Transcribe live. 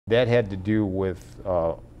that had to do with,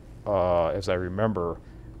 as I remember,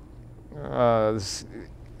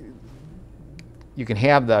 you can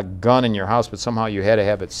have the gun in your house, but somehow you had to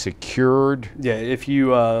have it secured. Yeah, if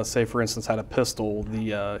you, say for instance, had a pistol,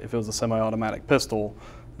 if it was a semi-automatic pistol,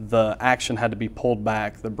 the action had to be pulled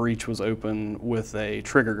back, the breech was open with a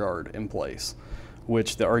trigger guard in place,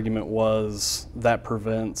 which the argument was that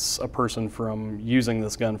prevents a person from using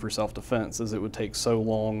this gun for self-defense, as it would take so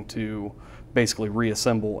long to basically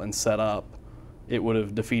reassemble and set up. It would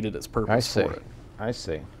have defeated its purpose for it. I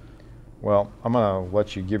see. Well, I'm going to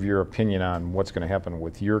let you give your opinion on what's going to happen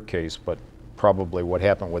with your case, but probably what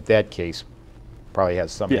happened with that case probably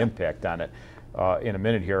has some impact on it in a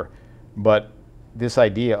minute here. But this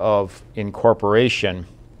idea of incorporation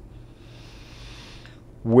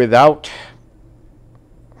without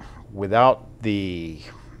the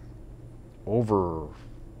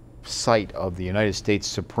oversight of the United States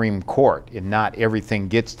Supreme Court, and not everything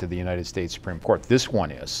gets to the United States Supreme Court. This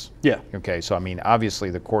one is. Yeah. Okay, so I mean, obviously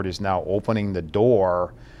the court is now opening the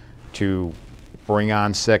door to bring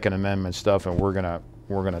on Second Amendment stuff, and we're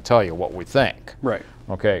gonna tell you what we think. Right.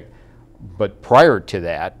 Okay, but prior to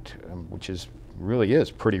that, which is really is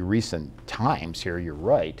pretty recent times here, you're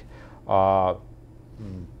right.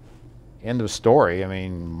 End of story. I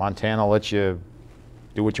mean, Montana lets you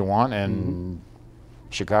do what you want, and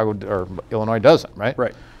Chicago or Illinois doesn't, right?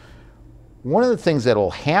 Right. One of the things that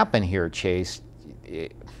will happen here, Chase,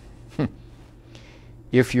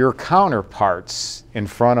 if your counterparts in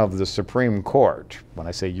front of the Supreme Court, when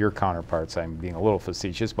I say your counterparts, I'm being a little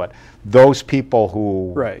facetious, but those people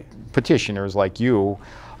who, petitioners like you,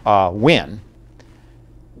 win,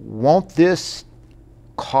 won't this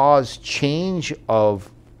cause change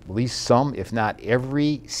of at least some, if not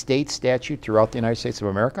every, state statute throughout the United States of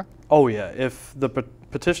America? Oh yeah, if the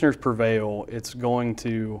petitioners prevail, it's not going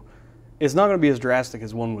to be as drastic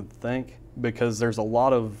as one would think, because there's a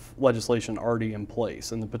lot of legislation already in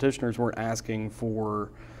place, and the petitioners weren't asking for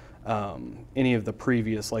any of the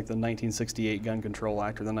previous, like the 1968 Gun Control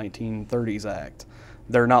Act or the 1930s Act.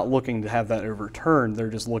 They're not looking to have that overturned, they're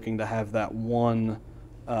just looking to have that one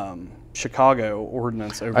Chicago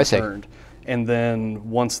ordinance overturned. And then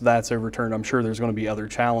once that's overturned, I'm sure there's going to be other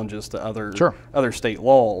challenges to other state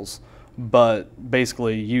laws. But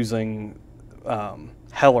basically using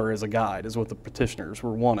Heller as a guide is what the petitioners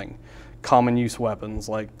were wanting. Common use weapons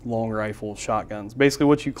like long rifles, shotguns. Basically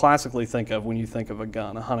what you classically think of when you think of a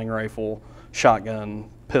gun, a hunting rifle, shotgun,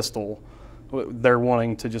 pistol. They're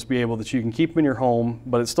wanting to just be able that you can keep them in your home,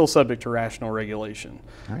 but it's still subject to rational regulation.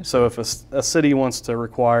 So if a city wants to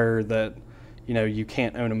require that, you know, you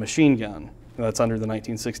can't own a machine gun, that's under the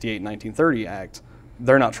 1968 1930 Act,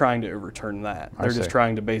 they're not trying to overturn that. They're just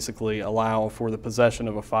trying to basically allow for the possession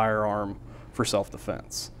of a firearm for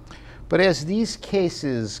self-defense. But as these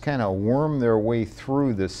cases kind of worm their way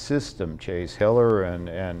through the system, Chase, Heller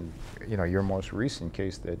and you know, your most recent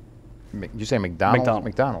case, that you say McDonald?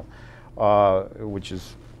 McDonald, which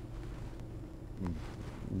is,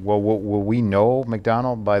 well, will we know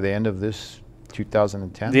McDonald by the end of this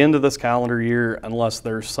 2010? The end of this calendar year, unless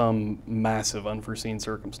there's some massive unforeseen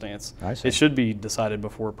circumstance. It should be decided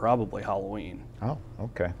before probably Halloween. Oh,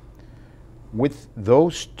 okay. With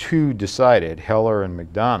those two decided, Heller and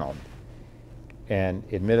McDonald, and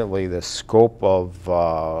admittedly the scope of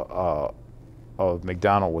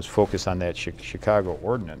McDonald was focused on that Chicago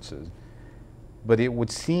ordinances, but it would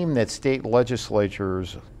seem that state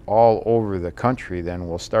legislatures all over the country then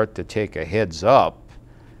will start to take a heads up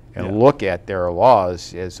and look at their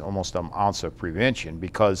laws as almost an ounce of prevention,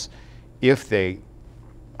 because if they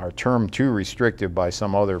are termed too restrictive by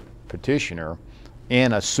some other petitioner,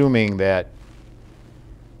 and assuming that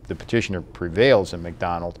the petitioner prevails in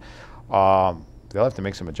McDonald, they'll have to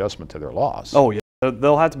make some adjustment to their laws. Oh yeah,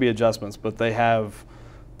 there'll have to be adjustments, but there have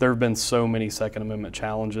been so many Second Amendment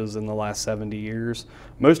challenges in the last 70 years.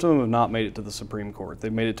 Most of them have not made it to the Supreme Court.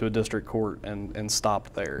 They've made it to a district court and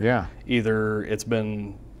stopped there. Yeah. Either it's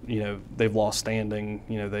been, you know, they've lost standing,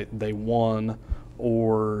 you know, they won,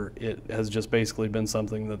 or it has just basically been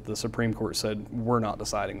something that the Supreme Court said, we're not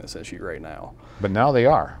deciding this issue right now. But now they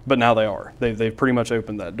are. But now they are. They've pretty much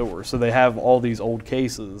opened that door. So they have all these old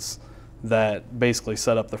cases that basically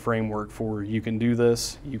set up the framework for, you can do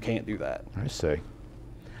this, you can't do that. I see.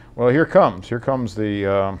 Well, here comes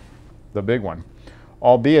the big one.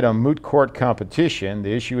 Albeit a moot court competition,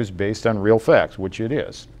 the issue is based on real facts, which it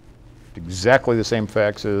is. Exactly the same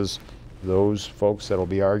facts as those folks that will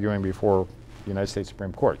be arguing before the United States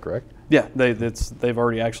Supreme Court, correct? Yeah, they've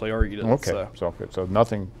already actually argued it. Okay, so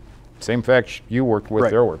nothing, same facts you worked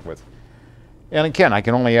with, they're worked with. And again, I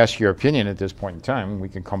can only ask your opinion at this point in time. We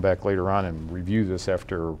can come back later on and review this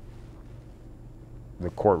after the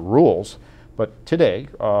court rules. But today,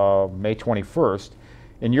 May 21st,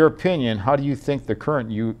 in your opinion, how do you think the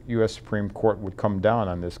current U.S. Supreme Court would come down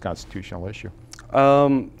on this constitutional issue?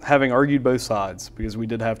 Having argued both sides, because we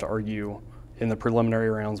did have to argue in the preliminary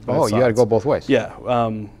rounds both sides. Oh, you got to go both ways. Yeah.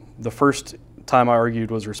 The first time I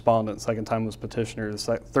argued was respondent, second time was petitioner, the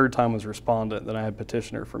third time was respondent, then I had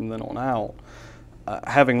petitioner from then on out.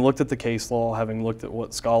 Having looked at the case law, having looked at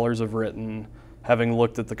what scholars have written, having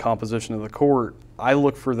looked at the composition of the court, I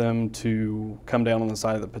look for them to come down on the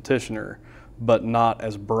side of the petitioner, but not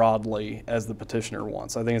as broadly as the petitioner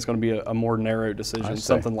wants. I think it's going to be a more narrow decision,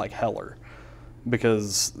 something like Heller,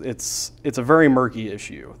 because it's a very murky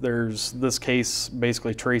issue. This case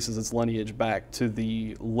basically traces its lineage back to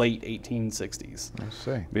the late 1860s. I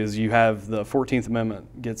see. Because you have the 14th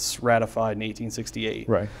Amendment gets ratified in 1868.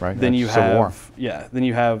 Right. Then you Civil War. then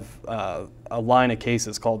you have a line of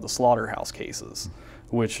cases called the Slaughterhouse cases,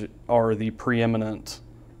 which are the preeminent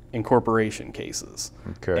incorporation cases.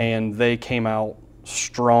 Okay. And they came out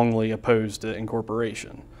strongly opposed to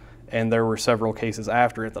incorporation. And there were several cases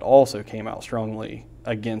after it that also came out strongly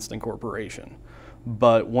against incorporation.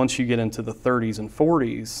 But once you get into the 30s and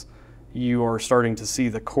 40s, you are starting to see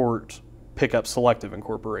the court pick up selective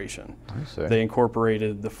incorporation. I see. They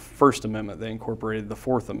incorporated the First Amendment, they incorporated the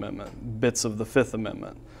Fourth Amendment, bits of the Fifth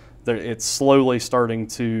Amendment. It's slowly starting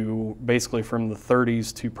to, basically from the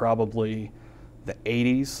 30s to probably the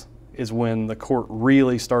 80s, is when the court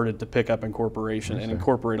really started to pick up incorporation and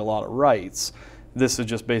incorporate a lot of rights. This is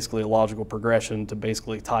just basically a logical progression to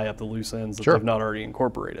basically tie up the loose ends that they've not already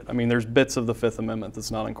incorporated. I mean, there's bits of the Fifth Amendment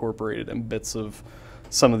that's not incorporated and bits of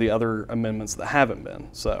some of the other amendments that haven't been.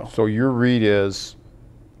 So your read is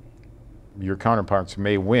your counterparts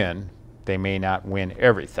may win, they may not win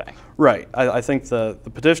everything. Right. I think the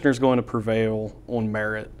petitioner is going to prevail on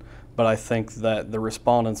merit, but I think that the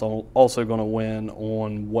respondent's also going to win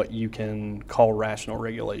on what you can call rational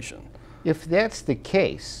regulation. If that's the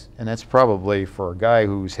case, and that's probably for a guy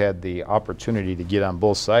who's had the opportunity to get on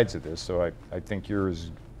both sides of this, so I think you're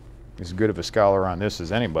as good of a scholar on this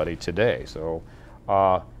as anybody today. So,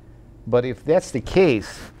 but if that's the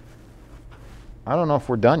case, I don't know if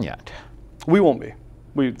we're done yet. We won't be.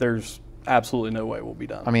 There's absolutely no way we'll be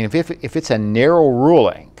done. I mean, if it's a narrow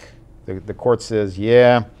ruling, the court says,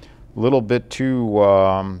 yeah, a little bit too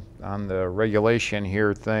on the regulation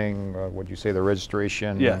here thing, what'd you say, the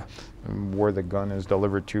registration, yeah, and where the gun is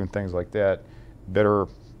delivered to and things like that, better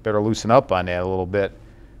loosen up on that a little bit.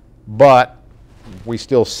 But we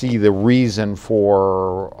still see the reason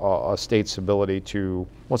for a state's ability to,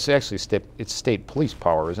 well, it's actually it's state police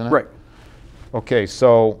power, isn't it? Right. Okay,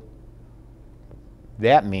 so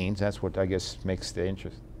that means, that's what I guess makes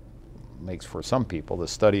for some people the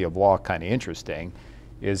study of law kind of interesting,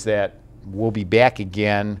 is that we'll be back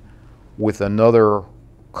again with another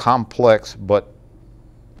complex but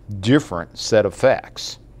different set of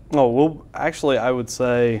facts. Oh, well, actually, I would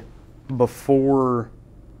say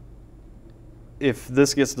if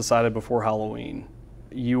this gets decided before Halloween,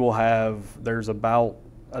 there's about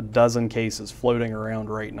a dozen cases floating around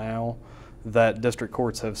right now that district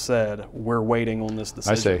courts have said, we're waiting on this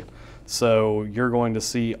decision. I see. So you're going to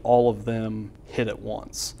see all of them hit at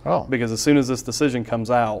once. Oh. Because as soon as this decision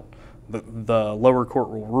comes out, the lower court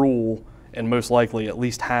will rule, and most likely at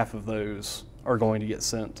least half of those are going to get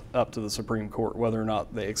sent up to the Supreme Court. Whether or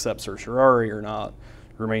not they accept certiorari or not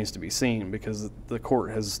remains to be seen, because the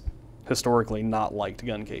court has historically not liked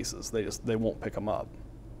gun cases. They won't pick them up.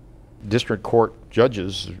 District court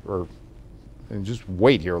judges and just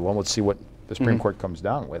wait here. Well, let's see what the Supreme Court comes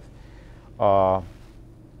down with.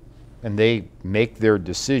 And they make their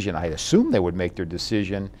decision. I assume they would make their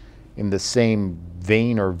decision in the same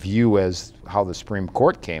vein or view as how the Supreme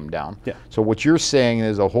Court came down. Yeah. So what you're saying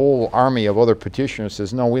is a whole army of other petitioners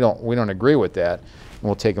says, no, we don't agree with that, and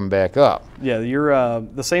we'll take them back up. Yeah,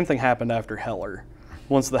 the same thing happened after Heller.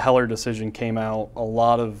 Once the Heller decision came out, a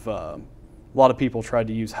lot of people tried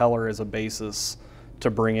to use Heller as a basis to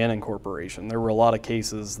bring in incorporation. There were a lot of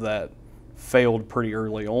cases that failed pretty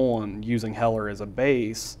early on using Heller as a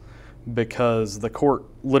base, because the court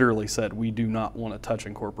literally said, we do not want to touch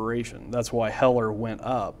incorporation. That's why Heller went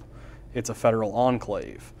up. It's a federal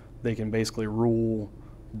enclave. They can basically rule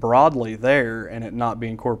broadly there and it not be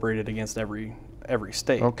incorporated against every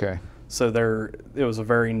state. Okay. So it was a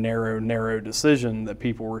very narrow decision that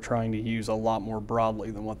people were trying to use a lot more broadly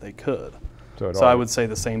than what they could. So I would say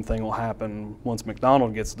the same thing will happen once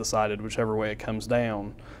McDonald gets decided, whichever way it comes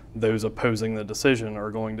down. Those opposing the decision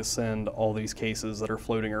are going to send all these cases that are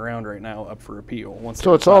floating around right now up for appeal.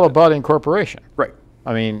 So it's all about incorporation. Right.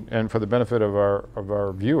 I mean, and for the benefit of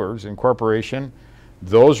our viewers, incorporation,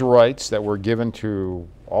 those rights that were given to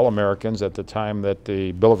all Americans at the time that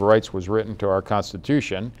the Bill of Rights was written to our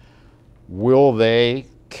Constitution, will they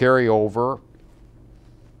carry over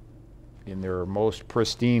in their most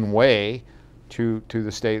pristine way to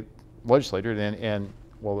the state legislature? And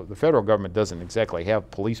well, the federal government doesn't exactly have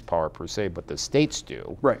police power per se, but the states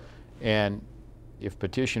do. Right. And if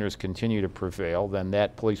petitioners continue to prevail, then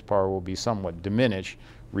that police power will be somewhat diminished,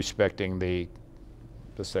 respecting the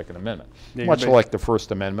Second Amendment. Yeah, much like the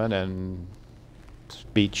First Amendment and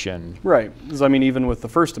speech and... Right. Because, I mean, even with the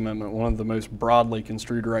First Amendment, one of the most broadly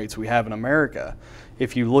construed rights we have in America,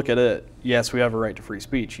 if you look at it, yes, we have a right to free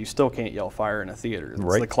speech. You still can't yell fire in a theater. That's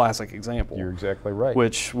right. the classic example. You're exactly right.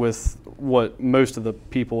 Which, with what most of the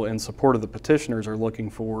people in support of the petitioners are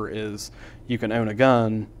looking for, is you can own a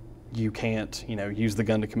gun, you can't, use the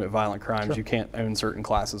gun to commit violent crimes. Sure. You can't own certain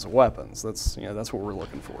classes of weapons. That's what we're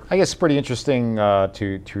looking for. I guess it's pretty interesting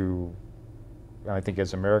to I think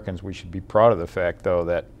as Americans we should be proud of the fact, though,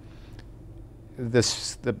 that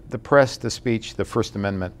the press, the speech, the First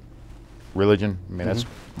Amendment, religion, I mean, that's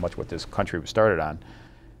much what this country was started on.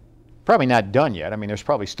 Probably not done yet. I mean, there's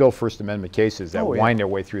probably still First Amendment cases that wind their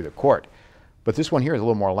way through the court. But this one here is a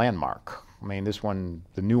little more landmark. I mean, this one,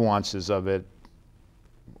 the nuances of it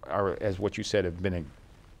are, as what you said, have been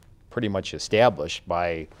pretty much established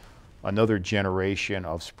by another generation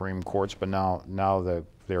of Supreme Courts, but now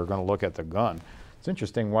they're going to look at the gun. It's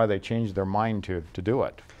interesting why they changed their mind to do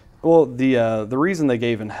it. Well, the reason they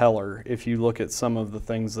gave in Heller, if you look at some of the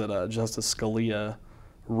things that Justice Scalia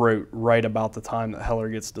wrote right about the time that Heller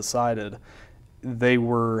gets decided, they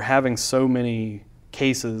were having so many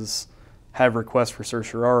cases have requests for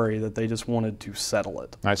certiorari that they just wanted to settle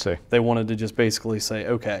it. I see. They wanted to just basically say,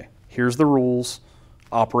 okay, here's the rules,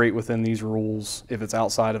 operate within these rules. If it's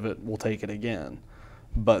outside of it, we'll take it again.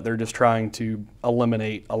 But they're just trying to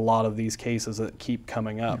eliminate a lot of these cases that keep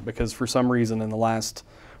coming up, because for some reason in the last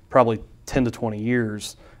probably 10 to 20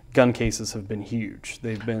 years, gun cases have been huge.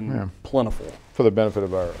 They've been plentiful. For the benefit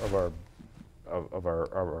of our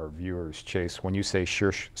viewers, Chase, when you say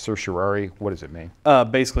certiorari, what does it mean?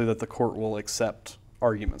 Basically that the court will accept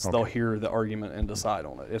arguments. Okay. They'll hear the argument and decide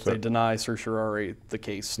on it. If they deny certiorari, the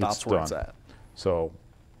case stops where it's at. So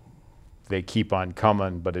they keep on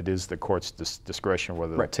coming, but it is the court's discretion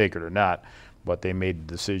whether they'll take it or not. But they made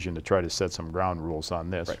the decision to try to set some ground rules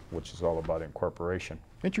on this, which is all about incorporation.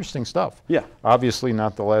 Interesting stuff. Yeah. Obviously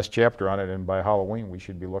not the last chapter on it, and by Halloween we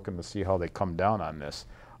should be looking to see how they come down on this.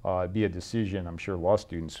 It'd be a decision I'm sure law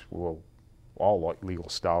students will, all legal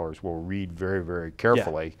scholars will read very, very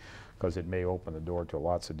carefully, because it may open the door to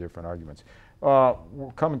lots of different arguments. We're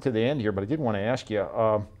coming to the end here, but I did want to ask you,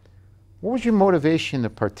 what was your motivation to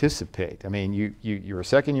participate? I mean, you're a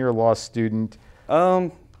second-year law student.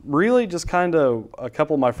 Really just kind of a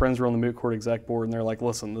couple of my friends were on the moot court exec board, and they're like,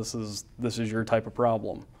 listen, this is your type of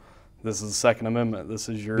problem. This is the Second Amendment. This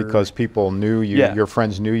is your... Because people knew you, your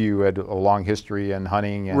friends knew you had a long history in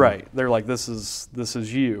hunting. And right. They're like, this is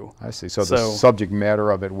you. I see. So the subject matter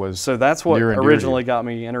of it was So that's what originally got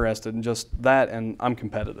me interested in just that, and I'm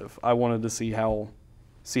competitive. I wanted to see how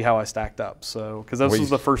I stacked up. So, because this was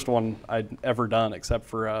the first one I'd ever done, except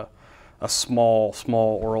for a small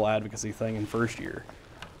oral advocacy thing in first year.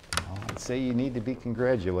 I'd say you need to be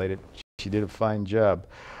congratulated. She did a fine job.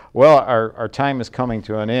 Well, our time is coming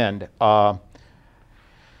to an end. I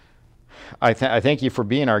thank you for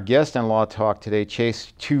being our guest on Law Talk today,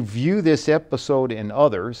 Chase. To view this episode and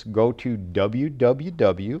others, go to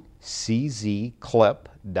www.czclep.org.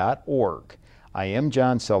 I am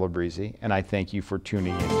John Celebrezzi, and I thank you for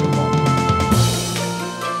tuning in to Law Talk.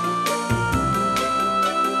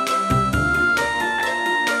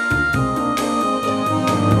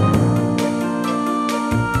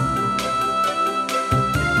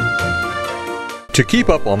 To keep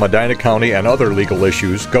up on Medina County and other legal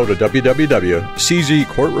issues, go to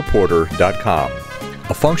www.czcourtreporter.com,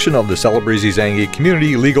 a function of the Celebrezzi-Zangi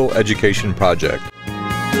Community Legal Education Project.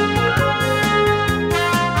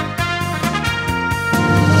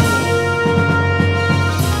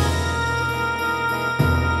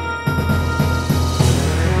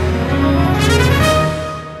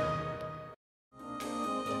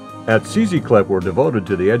 At CZ-CLEP, we're devoted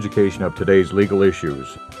to the education of today's legal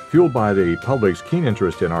issues. Fueled by the public's keen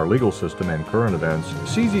interest in our legal system and current events,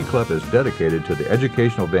 CZ-CLEP is dedicated to the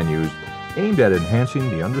educational venues aimed at enhancing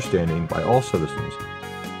the understanding by all citizens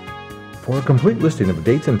For a complete listing of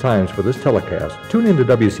dates and times for this telecast, tune in to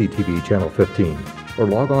WCTV Channel 15 or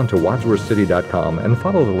log on to wadsworthcity.com and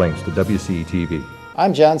follow the links to WCTV.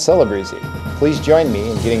 I'm John Celebrezzi. Please join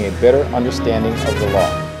me in getting a better understanding of the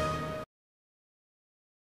law.